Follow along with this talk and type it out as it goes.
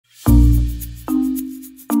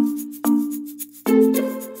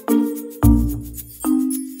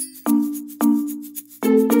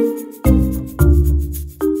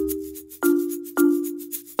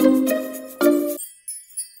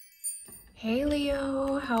Hey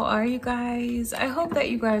Leo, how are you guys? I hope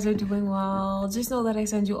that you guys are doing well. Just know that I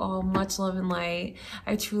send you all much love and light.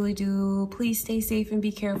 I truly do. Please stay safe and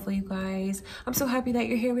be careful, you guys. I'm so happy that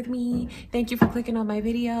you're here with me. Thank you for clicking on my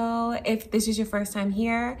video. If this is your first time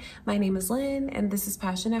here, my name is Lynn and this is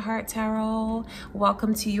Passionate Heart Tarot.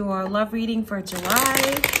 Welcome to your love reading for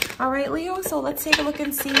July. All right, Leo, so let's take a look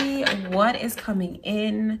and see what is coming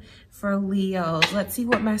in for Leos. Let's see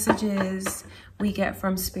what messages we get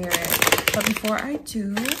from Spirit. But before I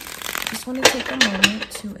do, I just want to take a moment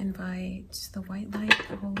to invite the white light,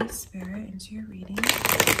 the Holy Spirit, into your reading.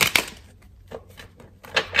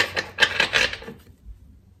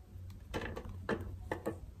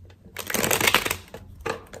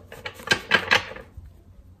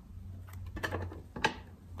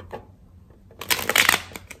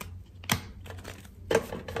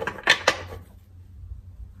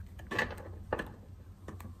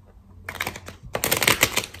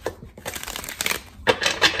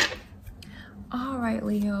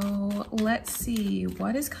 Leo, let's see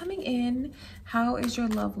what is coming in. How is your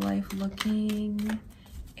love life looking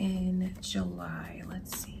in July?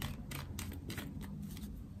 Let's see.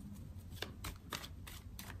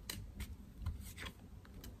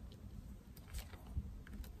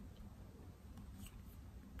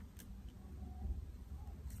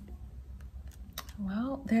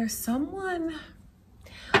 Well, there's someone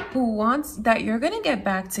who wants that you're gonna get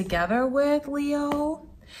back together with, Leo.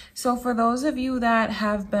 So for those of you that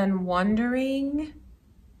have been wondering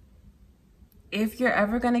if you're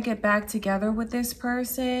ever going to get back together with this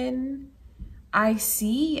person, I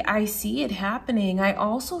see it happening. I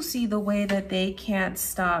also see the way that they can't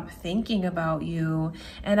stop thinking about you.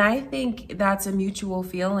 And I think that's a mutual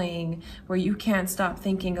feeling where you can't stop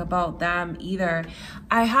thinking about them either.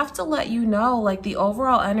 I have to let you know, like, the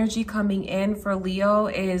overall energy coming in for Leo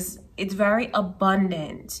it's very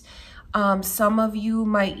abundant. Some of you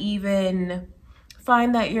might even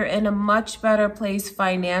find that you're in a much better place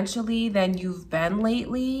financially than you've been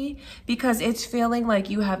lately, because it's feeling like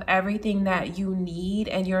you have everything that you need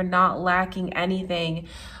and you're not lacking anything.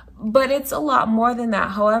 But it's a lot more than that.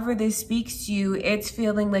 However this speaks to you, it's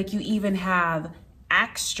feeling like you even have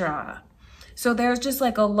extra. So there's just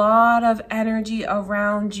like a lot of energy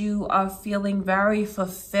around you of feeling very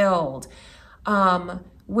fulfilled.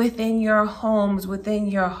 Within your homes, within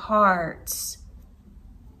your hearts.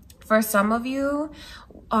 For some of you,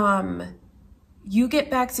 you get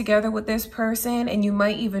back together with this person and you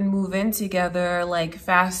might even move in together like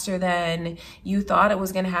faster than you thought it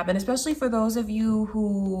was going to happen, especially for those of you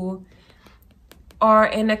who are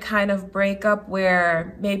in a kind of breakup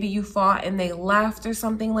where maybe you fought and they left or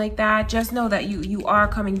something like that. Just know that you are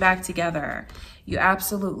coming back together. You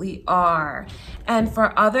absolutely are. And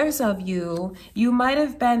for others of you, you might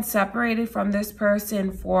have been separated from this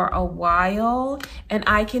person for a while. And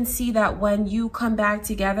I can see that when you come back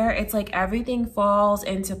together, it's like everything falls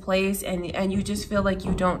into place and you just feel like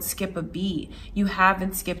you don't skip a beat. You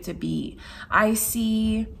haven't skipped a beat. I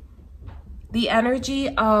see the energy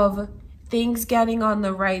of things getting on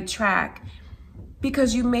the right track,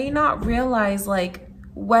 because you may not realize, like,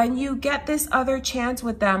 when you get this other chance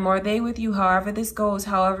with them or they with you, however this goes,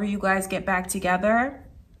 however you guys get back together,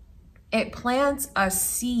 it plants a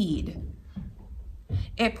seed.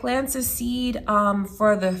 It plants a seed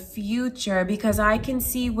for the future, because I can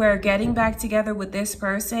see where getting back together with this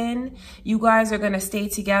person, you guys are going to stay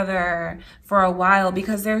together for a while,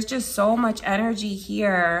 because there's just so much energy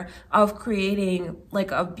here of creating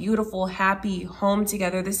like a beautiful, happy home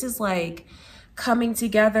together. This is like coming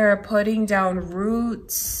together, putting down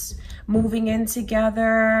roots, moving in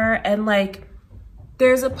together, and like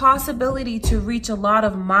there's a possibility to reach a lot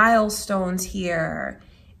of milestones here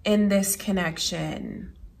in this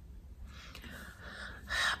connection.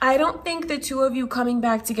 I don't think the two of you coming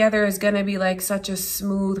back together is going to be like such a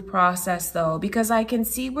smooth process though, because I can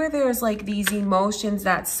see where there's like these emotions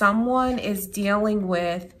that someone is dealing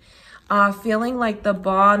with, feeling like the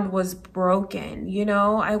bond was broken, you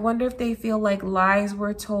know? I wonder if they feel like lies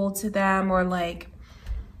were told to them, or like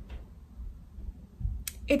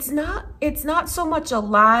it's not so much a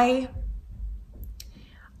lie,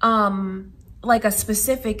 like a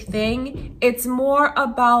specific thing. It's more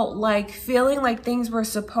about like feeling like things were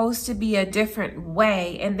supposed to be a different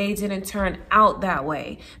way and they didn't turn out that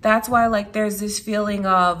way. That's why like there's this feeling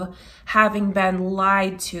of having been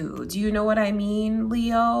lied to. Do you know what I mean,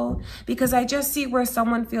 Leo? Because I just see where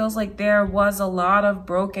someone feels like there was a lot of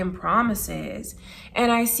broken promises.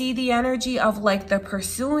 And I see the energy of like the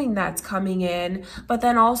pursuing that's coming in, but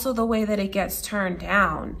then also the way that it gets turned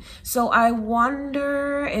down. So I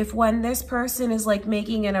wonder if when this person person is like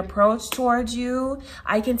making an approach towards you,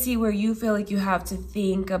 I can see where you feel like you have to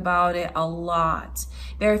think about it a lot.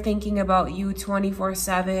 They're thinking about you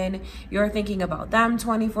 24/7. You're thinking about them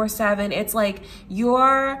 24/7. It's like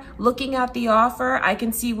you're looking at the offer. I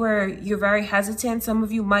can see where you're very hesitant. Some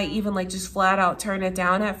of you might even like just flat out turn it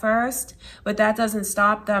down at first, but that doesn't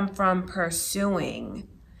stop them from pursuing.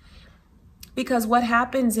 Because what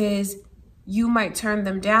happens is you might turn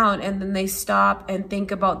them down and then they stop and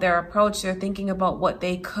think about their approach. They're thinking about what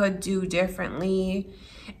they could do differently.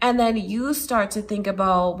 And then you start to think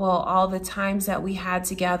about, well, all the times that we had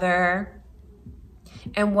together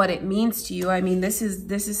and what it means to you. I mean, this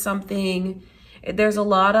is something, there's a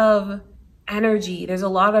lot of energy, there's a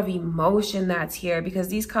lot of emotion that's here, because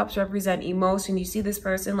these cups represent emotion. You see this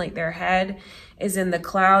person, like their head is in the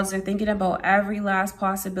clouds. They're thinking about every last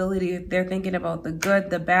possibility. They're thinking about the good,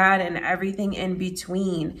 the bad, and everything in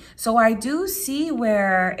between. So I do see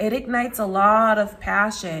where it ignites a lot of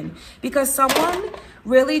passion, because someone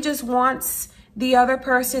really just wants the other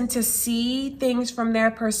person to see things from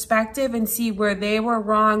their perspective and see where they were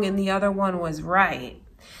wrong and the other one was right.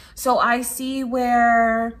 So I see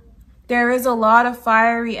where there is a lot of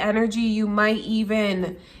fiery energy. You might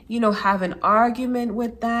even, you know, have an argument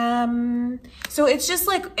with them. So it's just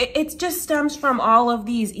like, it just stems from all of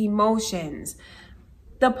these emotions.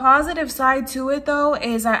 The positive side to it though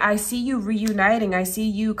is I see you reuniting. I see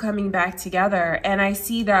you coming back together. And I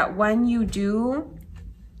see that when you do,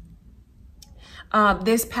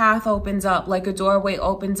 this path opens up, like a doorway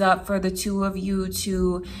opens up for the two of you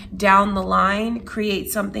to, down the line,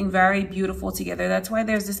 create something very beautiful together. That's why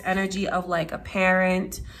there's this energy of like a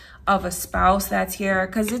parent, of a spouse that's here,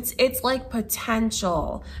 because it's like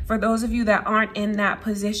potential. For those of you that aren't in that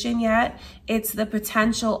position yet, it's the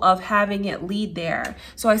potential of having it lead there.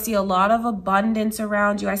 So I see a lot of abundance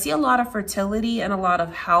around you. I see a lot of fertility and a lot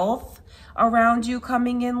of health around you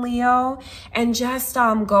coming in, Leo, and just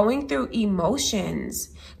going through emotions,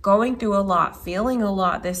 going through a lot, feeling a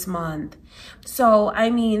lot this month. So I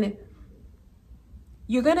mean,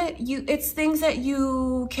 it's things that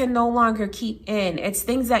you can no longer keep in. It's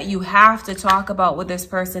things that you have to talk about with this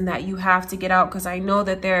person, that you have to get out, because I know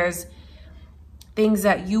that there's things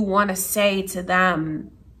that you want to say to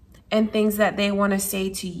them and things that they want to say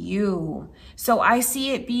to you. So I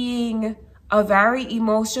see it being a very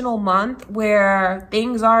emotional month where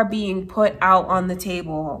things are being put out on the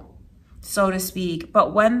table, so to speak.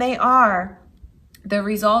 But when they are, the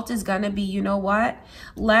result is going to be, you know what?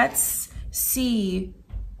 Let's see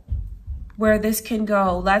where this can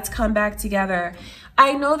go. Let's come back together.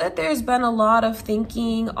 I know that there's been a lot of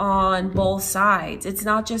thinking on both sides. It's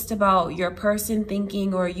not just about your person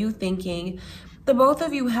thinking or you thinking. The both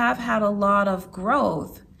of you have had a lot of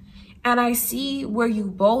growth. And I see where you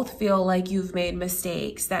both feel like you've made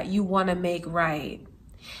mistakes that you want to make right.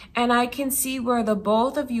 And I can see where the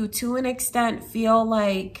both of you, to an extent, feel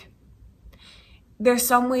like there's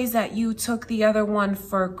some ways that you took the other one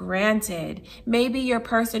for granted. Maybe your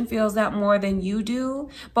person feels that more than you do,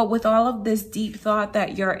 but with all of this deep thought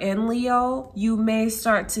that you're in, Leo, you may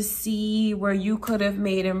start to see where you could have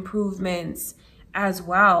made improvements as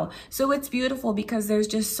well. So it's beautiful because there's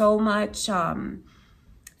just so much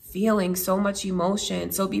feeling, so much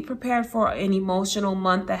emotion. So be prepared for an emotional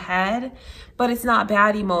month ahead, but it's not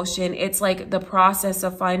bad emotion. It's like the process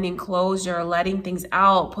of finding closure, letting things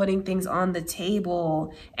out, putting things on the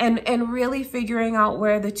table, and really figuring out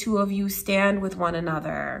where the two of you stand with one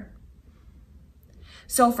another.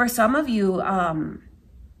 So for some of you,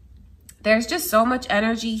 there's just so much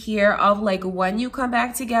energy here of like when you come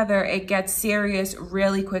back together, it gets serious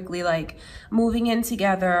really quickly, like moving in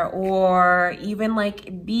together or even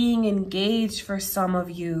like being engaged for some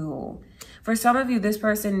of you. For some of you, this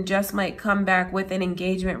person just might come back with an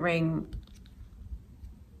engagement ring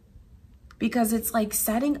because it's like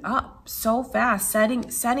setting up so fast,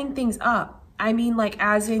 setting things up. I mean, like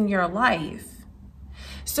as in your life.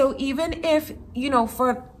 So even if, you know,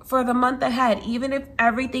 for the month ahead, even if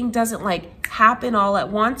everything doesn't like happen all at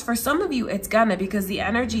once, for some of you, it's gonna, because the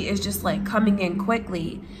energy is just like coming in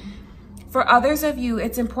quickly. For others of you,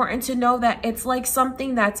 it's important to know that it's like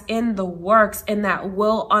something that's in the works and that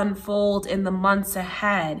will unfold in the months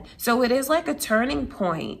ahead. So it is like a turning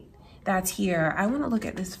point that's here. I want to look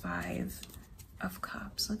at this 5 of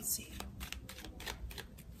Cups. Let's see.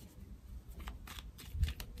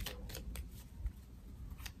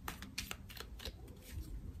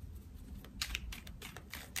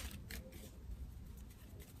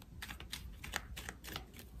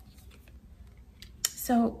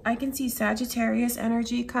 So I can see Sagittarius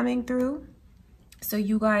energy coming through. So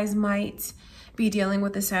you guys might be dealing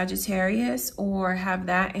with a Sagittarius or have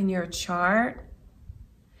that in your chart.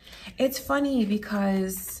 It's funny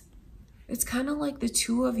because it's kind of like the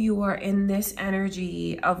two of you are in this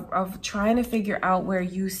energy of trying to figure out where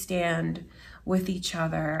you stand with each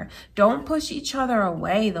other. Don't push each other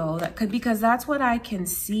away though, because that's what I can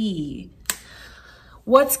see.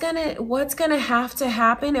 What's gonna have to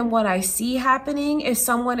happen, and what I see happening is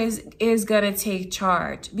someone is gonna take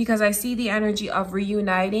charge, because I see the energy of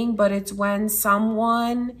reuniting, but it's when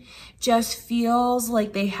someone just feels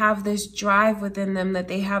like they have this drive within them, that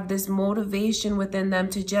they have this motivation within them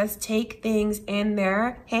to just take things in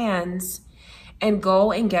their hands and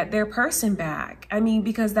go and get their person back. I mean,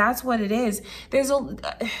 because that's what it is.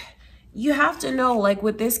 You have to know, like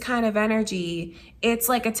with this kind of energy, it's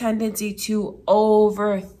like a tendency to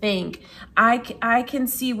overthink. I can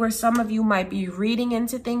see where some of you might be reading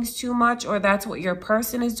into things too much, or that's what your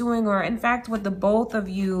person is doing, or in fact, what the both of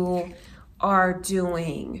you are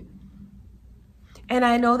doing. And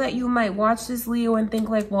I know that you might watch this, Leo, and think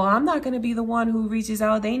like, well, I'm not going to be the one who reaches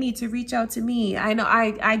out. They need to reach out to me. I know,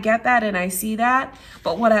 I get that and I see that.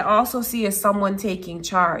 But what I also see is someone taking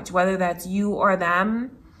charge, whether that's you or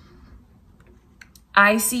them.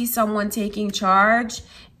 I see someone taking charge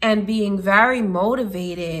and being very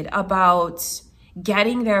motivated about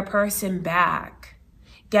getting their person back,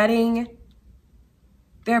 getting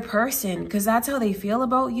their person, because that's how they feel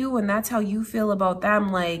about you and that's how you feel about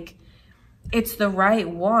them. Like, it's the right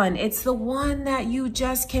one. It's the one that you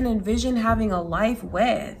just can envision having a life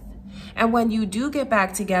with. And when you do get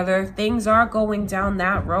back together, things are going down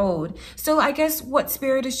that road. So I guess what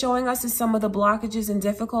Spirit is showing us is some of the blockages and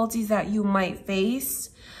difficulties that you might face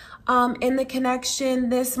in the connection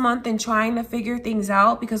this month and trying to figure things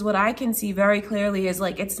out. Because what I can see very clearly is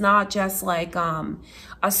like, it's not just like a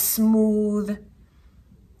smooth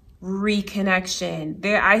reconnection.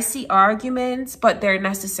 I see arguments, but they're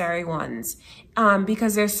necessary ones,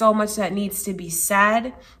 because there's so much that needs to be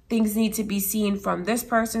said. Things need to be seen from this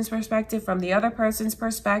person's perspective, from the other person's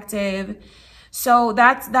perspective. So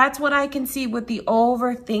that's what I can see with the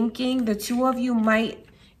overthinking. The two of you might,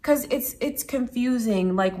 because it's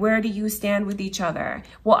confusing. Like, where do you stand with each other?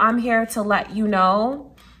 Well, I'm here to let you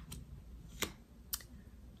know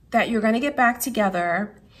that you're going to get back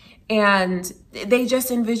together. And they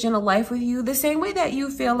just envision a life with you the same way that you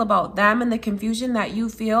feel about them, and the confusion that you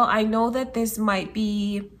feel. I know that this might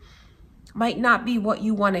not be what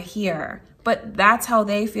you want to hear, but that's how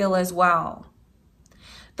they feel as well.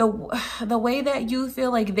 The way that you feel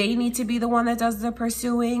like they need to be the one that does the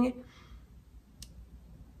pursuing,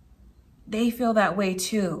 they feel that way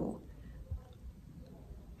too.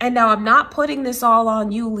 And now I'm not putting this all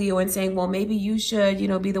on you, Leo, and saying, well, maybe you should,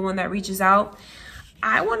 be the one that reaches out.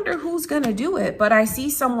 I wonder who's going to do it, but I see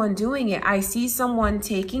someone doing it. I see someone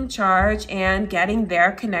taking charge and getting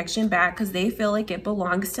their connection back because they feel like it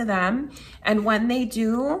belongs to them. And when they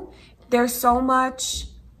do, there's so much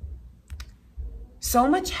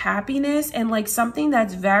happiness and like something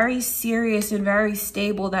that's very serious and very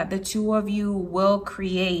stable that the two of you will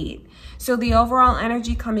create. So the overall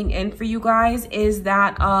energy coming in for you guys is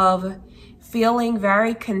that of feeling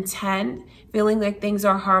very content, feeling like things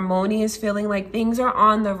are harmonious, feeling like things are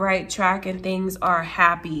on the right track and things are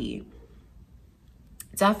happy.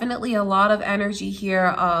 Definitely a lot of energy here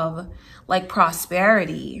of like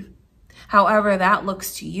prosperity. However that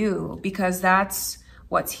looks to you, because that's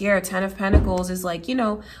what's here. 10 of Pentacles is like,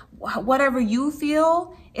 whatever you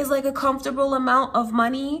feel is like a comfortable amount of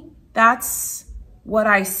money. That's what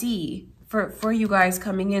I see for you guys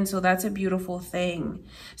coming in. So that's a beautiful thing.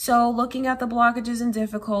 So looking at the blockages and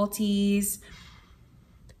difficulties,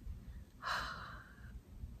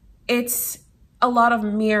 it's a lot of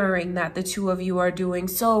mirroring that the two of you are doing.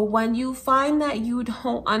 So when you find that you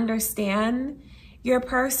don't understand your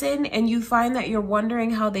person and you find that you're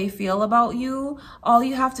wondering how they feel about you, all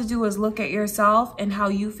you have to do is look at yourself and how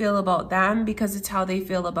you feel about them, because it's how they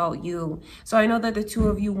feel about you. So I know that the two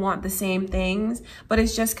of you want the same things, but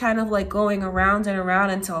it's just kind of like going around and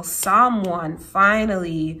around until someone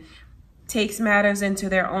finally takes matters into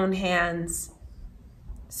their own hands.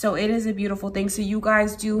 So it is a beautiful thing. So you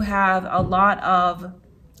guys do have a lot of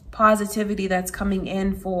positivity that's coming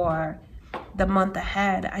in for the month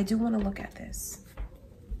ahead. I do want to look at this.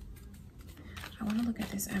 I want to look at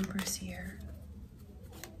this Empress here.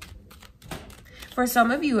 For some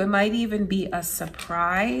of you, it might even be a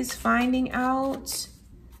surprise finding out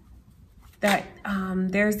that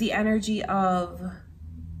there's the energy of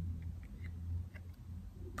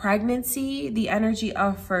pregnancy, the energy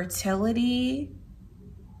of fertility.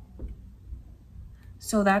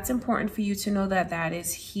 So that's important for you to know that that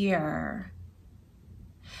is here.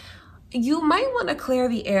 you might want to clear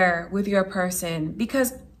the air with your person,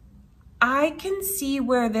 because I can see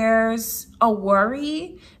where there's a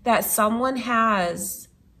worry that someone has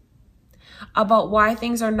about why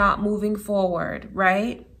things are not moving forward,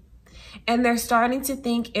 right? And they're starting to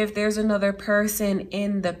think if there's another person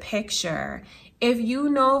in the picture. If you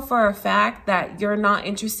know for a fact that you're not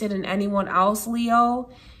interested in anyone else, Leo,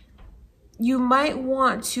 you might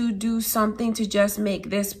want to do something to just make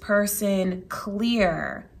this person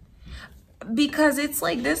clear. Because it's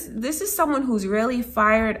like this is someone who's really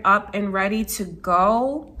fired up and ready to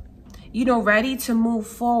go, you know, ready to move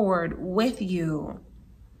forward with you.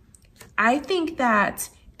 I think that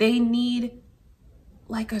they need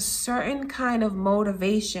like a certain kind of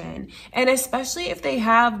motivation. And especially if they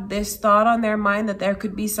have this thought on their mind that there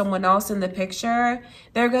could be someone else in the picture,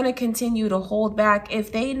 they're going to continue to hold back.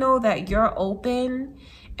 If they know that you're open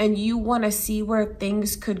and you want to see where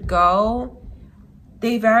things could go,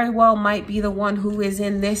 they very well might be the one who is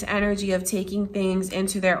in this energy of taking things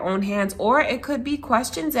into their own hands. Or it could be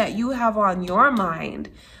questions that you have on your mind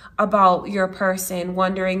about your person,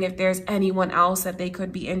 wondering if there's anyone else that they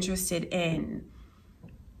could be interested in.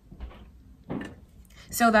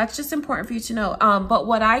 So that's just important for you to know. But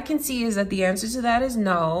what I can see is that the answer to that is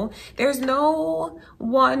no. There's no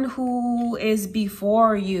one who is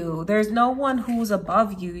before you. There's no one who's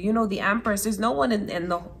above you. You know, the Empress, there's no one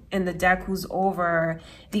in the deck who's over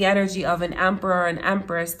the energy of an Emperor or an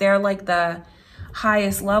Empress. They're like the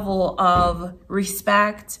highest level of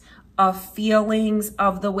respect, of feelings,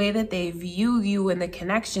 of the way that they view you and the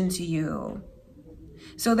connection to you.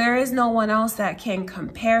 So there is no one else that can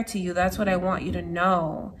compare to you. That's what I want you to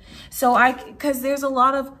know. So because there's a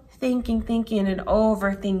lot of thinking and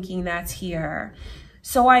overthinking that's here.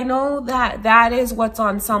 So I know that that is what's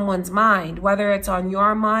on someone's mind, whether it's on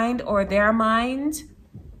your mind or their mind.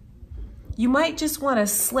 You might just want to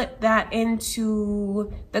slip that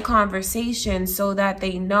into the conversation so that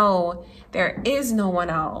they know there is no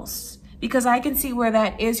one else. Because I can see where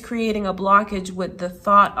that is creating a blockage with the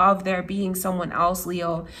thought of there being someone else,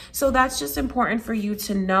 Leo. So that's just important for you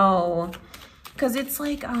to know. Because it's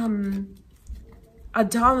like a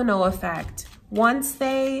domino effect. Once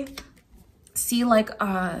they see like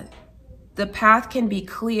the path can be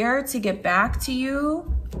clear to get back to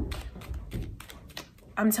you,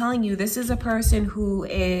 I'm telling you, this is a person who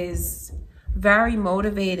is very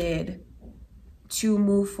motivated to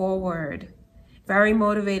move forward. Very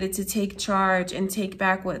motivated to take charge and take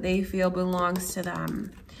back what they feel belongs to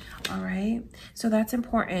them. All right. So that's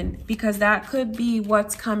important, because that could be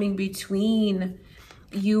what's coming between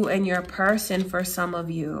you and your person for some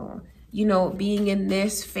of you. You know, being in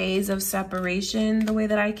this phase of separation, the way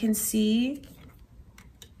that I can see.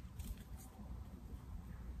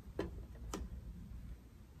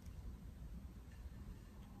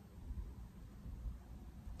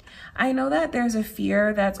 I know that there's a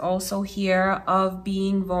fear that's also here of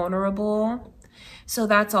being vulnerable. So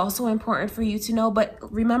that's also important for you to know. But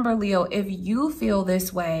remember, Leo, if you feel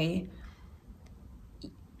this way,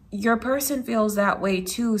 your person feels that way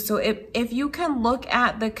too. So if you can look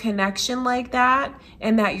at the connection like that,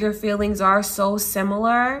 and that your feelings are so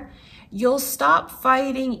similar, you'll stop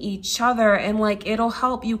fighting each other, and like it'll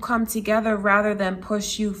help you come together rather than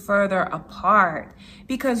push you further apart,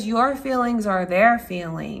 because your feelings are their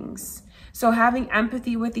feelings. So having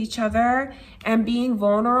empathy with each other and being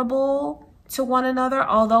vulnerable to one another,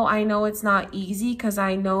 although I know it's not easy, because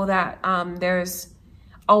I know that there's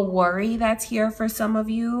a worry that's here for some of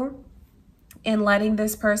you in letting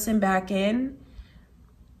this person back in.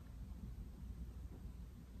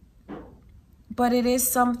 But it is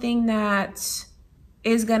something that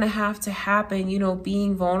is going to have to happen, you know,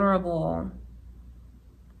 being vulnerable.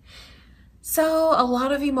 So a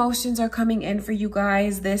lot of emotions are coming in for you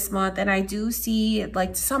guys this month. And I do see,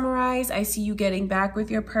 like, to summarize, I see you getting back with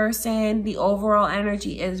your person. The overall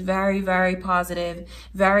energy is very, very positive,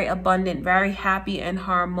 very abundant, very happy and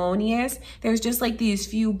harmonious. There's just like these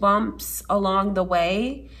few bumps along the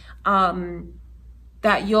way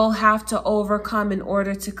that you'll have to overcome in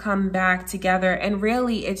order to come back together. And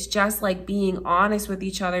really, it's just like being honest with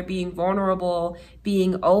each other, being vulnerable,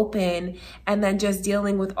 being open, and then just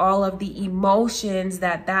dealing with all of the emotions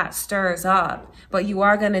that stirs up. But you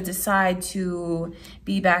are going to decide to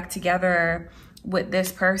be back together with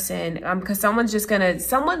this person, because someone's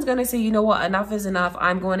gonna say, you know what, enough is enough.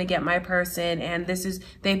 I'm going to get my person, and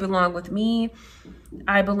they belong with me,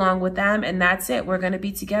 I belong with them, and that's it. We're going to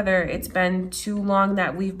be together. It's been too long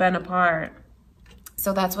that we've been apart.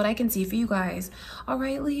 So that's what I can see for you guys. All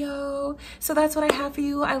right, Leo. So that's what I have for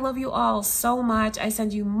you. I love you all so much. I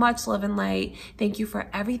send you much love and light. Thank you for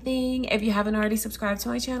everything. If you haven't already subscribed to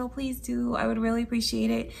my channel, please do. I would really appreciate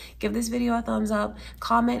it. Give this video a thumbs up,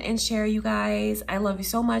 comment and share, you guys. I love you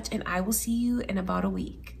so much, and I will see you in about a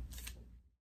week.